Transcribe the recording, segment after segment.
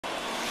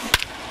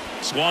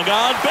Swung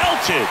on,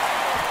 belted.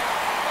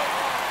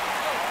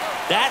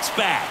 That's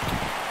back.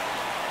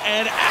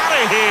 And out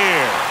of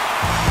here.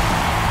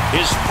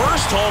 His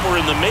first homer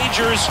in the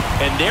majors,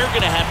 and they're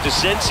going to have to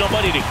send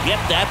somebody to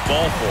get that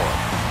ball for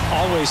him.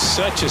 Always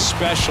such a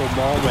special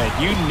moment.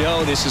 You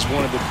know this is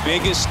one of the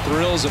biggest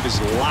thrills of his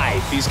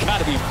life. He's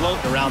got to be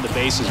floating around the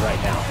bases right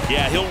now.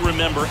 Yeah, he'll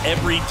remember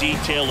every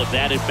detail of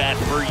that at-bat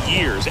for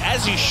years,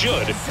 as he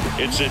should.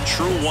 It's a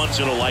true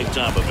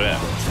once-in-a-lifetime event.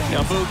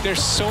 Now, Boog,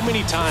 there's so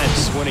many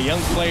times when a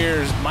young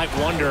player might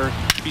wonder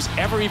if he's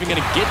ever even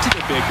going to get to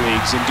the big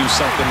leagues and do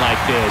something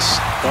like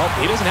this. Well,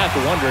 he doesn't have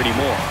to wonder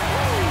anymore.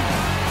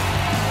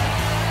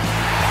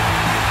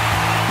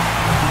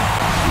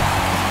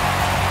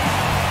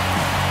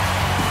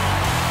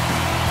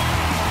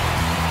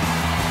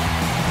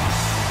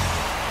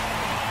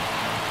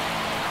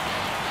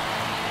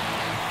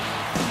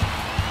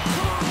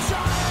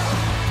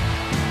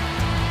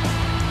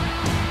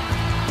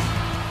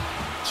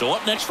 So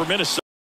up next for Minnesota.